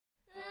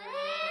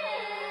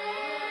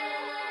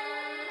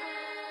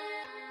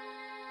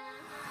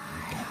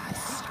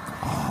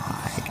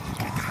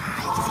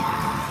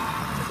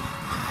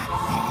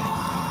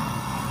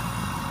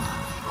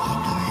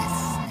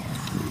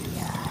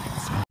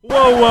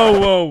Whoa, whoa,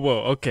 whoa, whoa.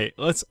 Okay,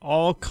 let's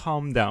all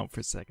calm down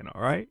for a second,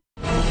 alright?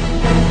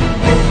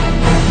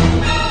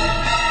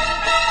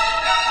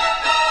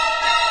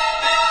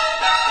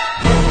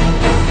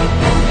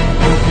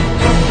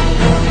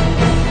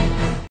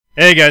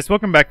 Hey guys,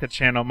 welcome back to the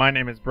channel. My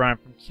name is Brian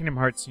from Kingdom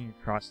Hearts Union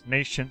Cross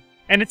Nation.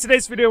 And in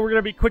today's video, we're going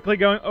to be quickly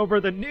going over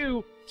the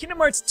new Kingdom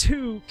Hearts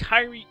 2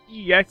 Kairi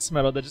EX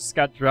medal that just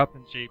got dropped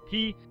in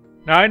JP.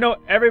 Now, I know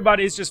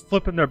everybody's just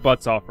flipping their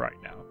butts off right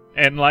now.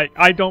 And, like,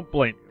 I don't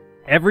blame you.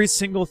 Every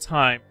single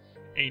time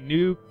a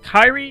new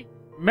Kairi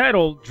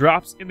medal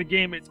drops in the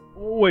game, it's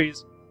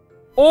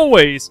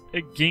always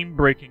a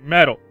game-breaking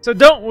medal. So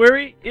don't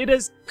worry, it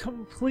is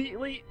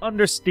completely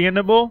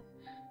understandable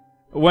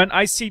when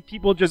I see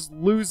people just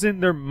losing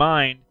their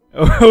mind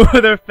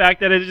over the fact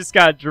that it just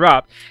got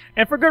dropped.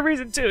 And for good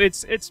reason, too.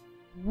 It's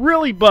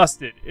really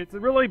busted. It's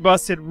really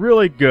busted,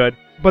 really good.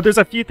 But there's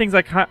a few things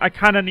I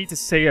kind of need to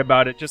say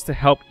about it just to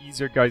help ease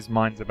your guys'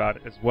 minds about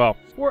it as well.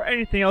 Before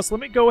anything else, let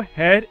me go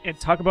ahead and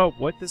talk about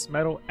what this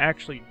medal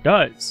actually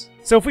does.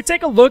 So if we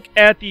take a look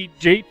at the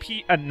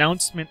JP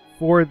announcement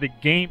for the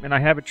game, and I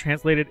have it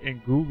translated in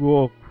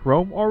Google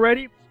Chrome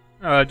already,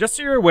 just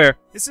so you're aware,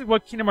 this is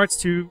what Kingdom Hearts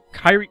 2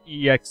 Kairi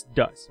EX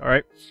does,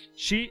 alright?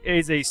 She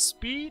is a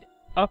speed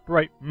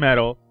upright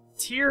medal,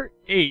 tier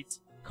 8,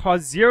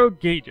 costs 0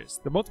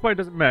 gauges. The multiplier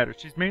doesn't matter,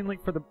 she's mainly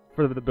for the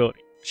ability.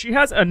 She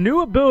has a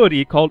new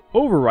ability called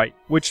Overwrite,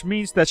 which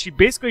means that she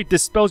basically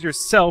dispels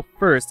yourself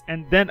first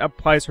and then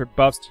applies her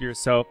buffs to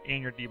yourself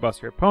and your debuffs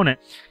to your opponent.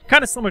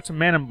 Kind of similar to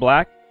Man in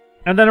Black.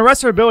 And then the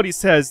rest of her ability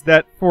says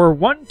that for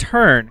one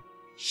turn,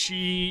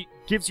 she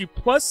gives you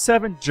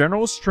 +7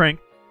 general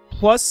strength,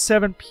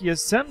 +7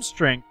 PSM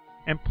strength,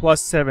 and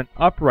 +7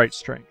 upright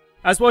strength.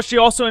 As well, she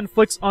also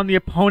inflicts on the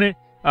opponent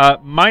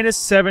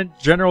 -7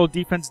 general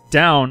defense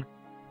down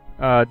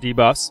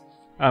debuffs,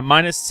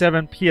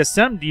 -7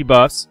 PSM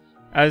debuffs,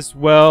 as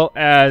well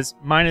as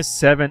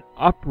 -7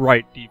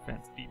 upright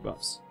defense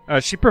debuffs.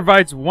 She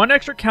provides 1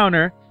 extra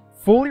counter,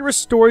 fully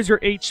restores your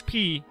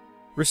HP,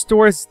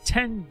 restores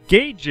 10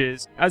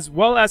 gauges, as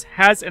well as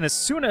has an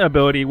Asuna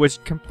ability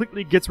which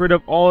completely gets rid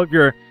of all of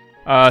your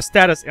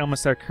status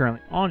ailments that are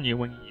currently on you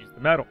when you use the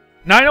medal.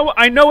 Now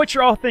I know what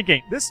you're all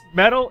thinking. This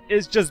medal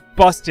is just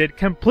busted,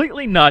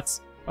 completely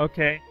nuts,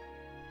 okay?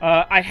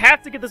 I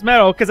have to get this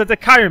medal because it's a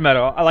Kairi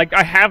medal.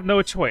 I have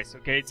no choice,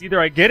 okay? It's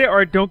either I get it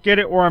or I don't get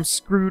it, or I'm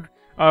screwed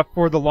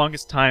for the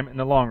longest time in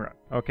the long run,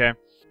 okay?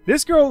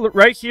 This girl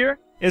right here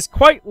is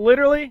quite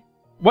literally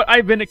what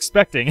I've been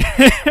expecting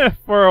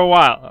for a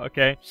while,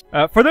 okay?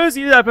 For those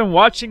of you that have been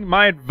watching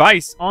my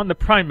advice on the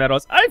Prime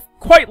medals, I've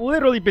quite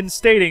literally been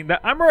stating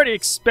that I'm already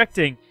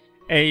expecting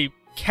a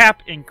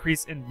cap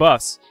increase in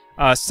buffs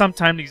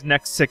sometime these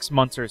next 6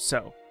 months or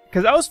so.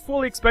 Because I was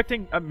fully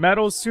expecting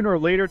medals sooner or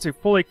later to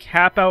fully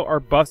cap out our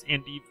buffs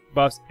and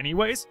debuffs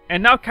anyways.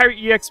 And now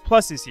Kairi EX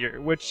Plus is here,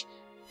 which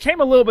came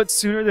a little bit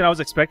sooner than I was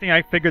expecting.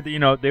 I figured that, you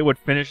know, they would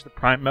finish the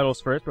Prime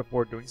medals first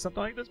before doing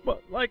something like this.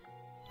 But, like,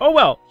 oh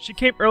well, she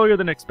came earlier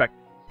than expected.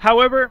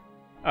 However,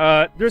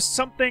 there's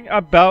something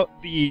about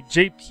the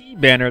JP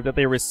banner that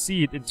they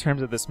received in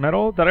terms of this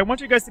medal that I want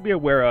you guys to be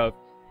aware of.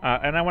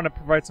 And I want to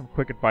provide some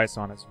quick advice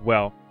on as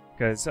well.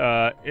 Because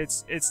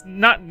it's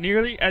not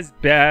nearly as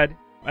bad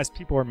as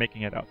people are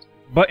making it out.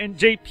 But in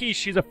JP,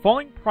 she's a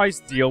falling price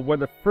deal where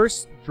the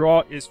first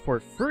draw is for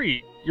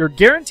free. You're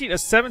guaranteed a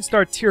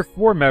 7-star tier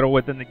 4 medal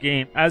within the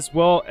game, as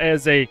well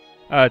as a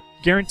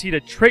guaranteed a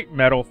trait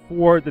medal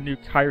for the new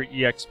Kairi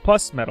EX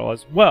Plus medal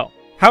as well.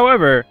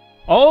 However,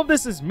 all of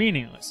this is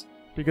meaningless,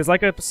 because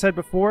like I said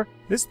before,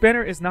 this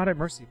banner is not a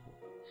mercy pool.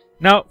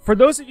 Now, for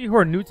those of you who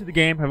are new to the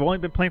game, have only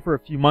been playing for a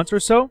few months or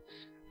so,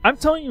 I'm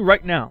telling you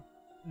right now,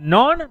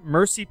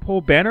 non-mercy pool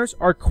banners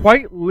are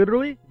quite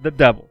literally the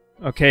devil.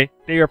 Okay,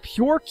 they are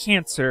pure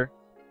cancer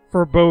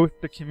for both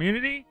the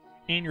community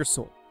and your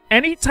soul.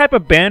 Any type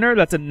of banner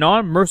that's a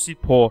non-mercy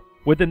pull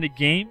within the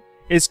game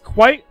is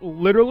quite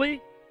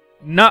literally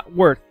not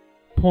worth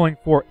pulling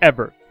for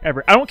ever.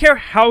 I don't care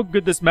how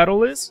good this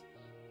medal is.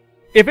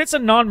 If it's a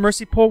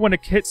non-mercy pull when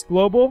it hits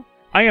global,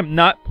 I am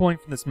not pulling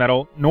from this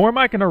medal, nor am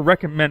I going to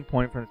recommend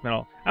pulling from this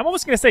medal. I'm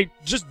almost going to say,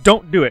 just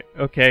don't do it,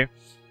 okay?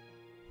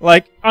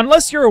 Like,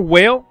 unless you're a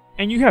whale,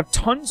 and you have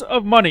tons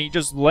of money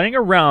just laying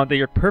around that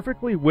you're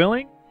perfectly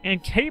willing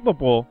and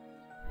capable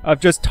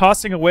of just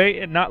tossing away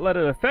and not let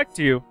it affect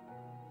you,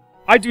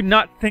 I do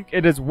not think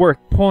it is worth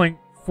pulling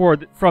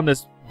from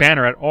this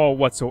banner at all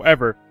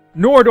whatsoever,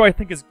 nor do I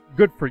think it's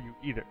good for you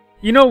either.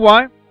 You know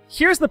why?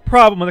 Here's the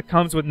problem when it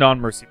comes with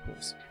non-mercy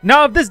pools.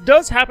 Now, if this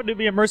does happen to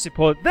be a mercy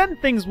pool, then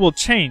things will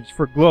change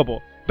for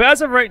global. But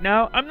as of right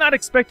now, I'm not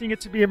expecting it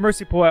to be a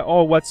mercy pool at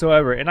all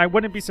whatsoever, and I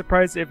wouldn't be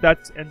surprised if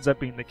that ends up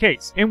being the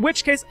case. In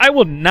which case, I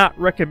will not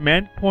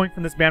recommend pulling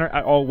from this banner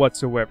at all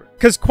whatsoever.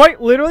 Because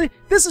quite literally,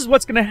 this is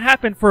what's going to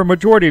happen for a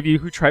majority of you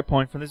who try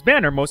pulling from this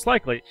banner, most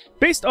likely.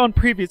 Based on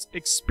previous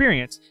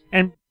experience,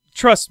 and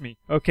trust me,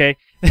 okay?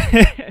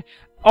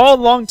 All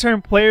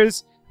long-term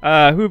players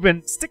who've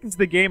been sticking to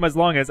the game as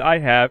long as I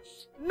have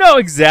know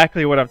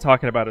exactly what I'm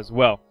talking about as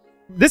well.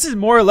 This is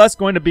more or less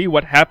going to be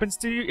what happens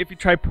to you if you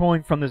try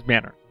pulling from this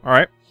banner. All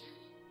right.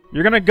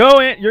 You're gonna go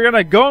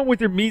in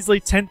with your measly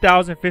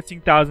 10,000,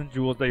 15,000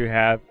 jewels that you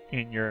have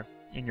in your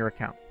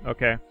account.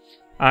 Okay.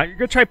 You're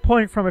gonna try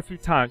pulling from a few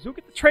times. You'll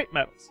get the trait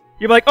medals.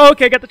 You're like, oh,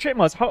 okay, I got the trait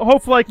medals.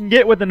 Hopefully I can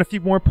get within a few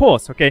more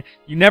pulls. Okay.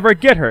 You never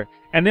get her.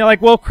 And they're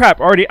like, well,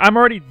 crap, I'm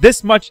already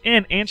this much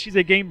in, and she's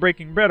a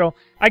game-breaking medal.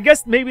 I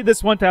guess maybe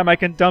this one time I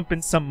can dump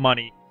in some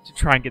money to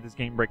try and get this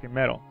game-breaking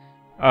medal.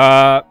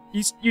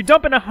 You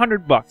dump in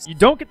 $100. You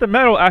don't get the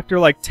medal after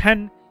like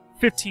 10,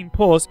 15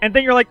 pulls, and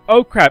then you're like,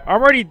 oh crap,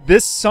 I'm already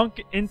this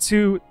sunk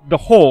into the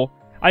hole.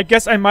 I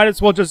guess I might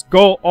as well just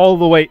go all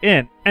the way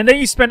in. And then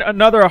you spend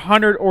another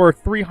 100 or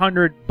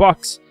 300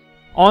 bucks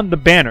on the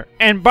banner.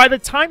 And by the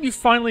time you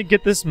finally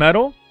get this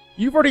medal,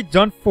 you've already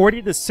done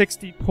 40 to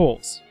 60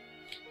 pulls.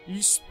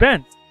 You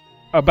spent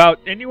about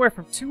anywhere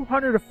from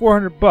 200 to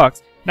 400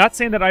 bucks. Not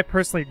saying that I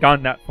personally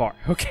gone that far,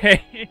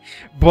 okay?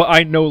 But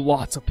I know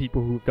lots of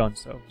people who've done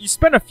so. You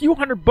spent a few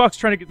 $100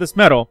 trying to get this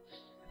medal.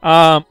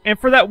 And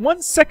for that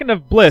 1 second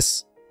of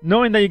bliss,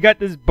 knowing that you got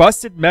this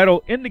busted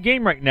medal in the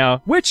game right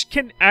now, which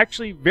can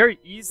actually very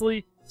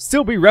easily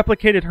still be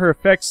replicated her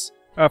effects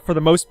for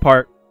the most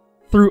part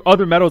through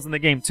other medals in the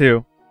game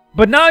too.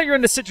 But now you're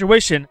in the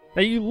situation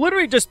that you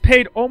literally just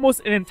paid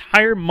almost an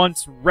entire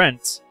month's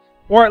rent,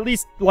 or at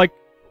least like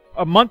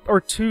a month or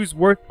two's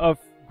worth of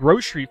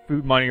grocery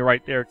food money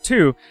right there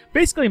too.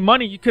 Basically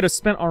money you could have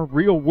spent on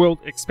real world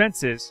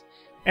expenses.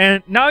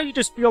 And now you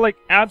just feel like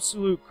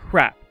absolute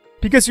crap.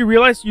 Because you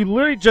realize you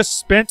literally just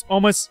spent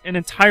almost an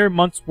entire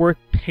month's worth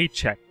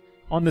paycheck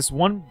on this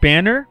one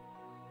banner,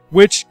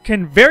 which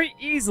can very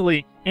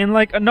easily, in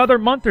like another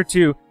month or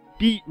two,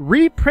 be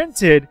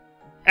reprinted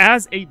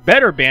as a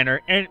better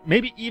banner, and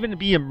maybe even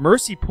be a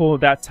mercy pull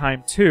at that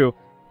time too.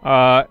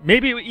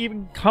 Maybe it would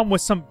even come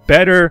with some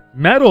better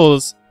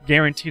medals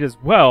guaranteed as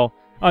well.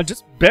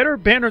 Just better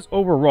banners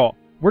overall.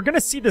 We're going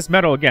to see this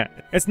medal again.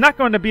 It's not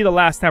going to be the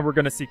last time we're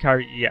going to see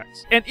Kairi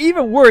EX. And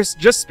even worse,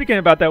 just speaking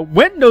about that,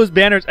 when those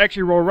banners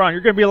actually roll around,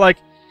 you're going to be like,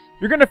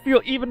 you're going to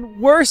feel even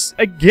worse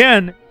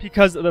again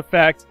because of the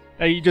fact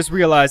that you just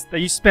realized that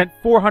you spent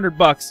 400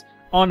 bucks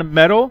on a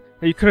medal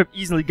that you could have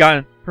easily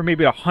gotten for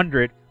maybe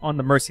 100 on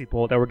the mercy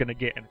pull that we're going to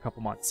get in a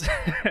couple months.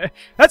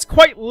 That's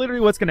quite literally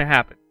what's going to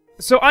happen.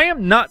 So I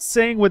am not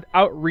saying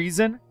without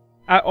reason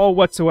at all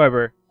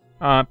whatsoever,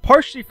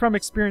 partially from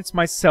experience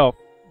myself,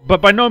 but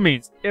by no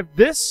means, if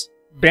this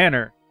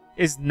banner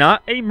is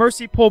not a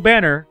mercy pull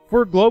banner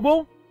for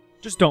global,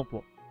 just don't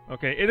pull.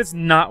 Okay, it is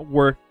not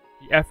worth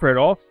the effort at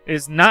all. It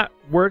is not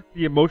worth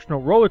the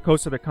emotional roller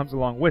coaster that comes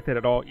along with it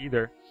at all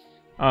either.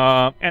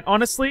 And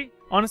honestly,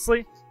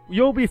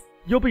 you'll be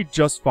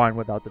just fine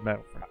without the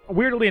medal.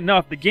 Weirdly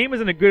enough, the game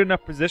is in a good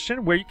enough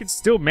position where you can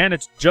still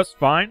manage just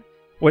fine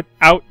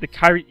without the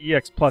Kairi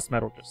EX Plus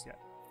medal just yet.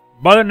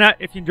 But other than that,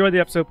 if you enjoyed the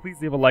episode,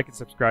 please leave a like and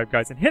subscribe,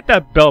 guys, and hit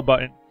that bell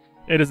button.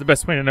 It is the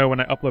best way to know when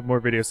I upload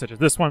more videos such as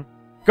this one.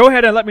 Go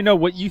ahead and let me know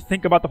what you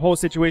think about the whole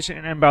situation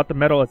and about the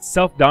medal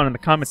itself down in the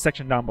comment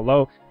section down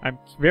below. I'm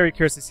very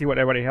curious to see what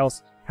everybody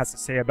else has to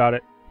say about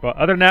it. But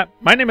other than that,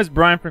 my name is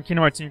Brian from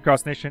Kingdom Hearts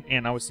Cross Nation,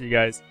 and I will see you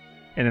guys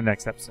in the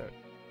next episode.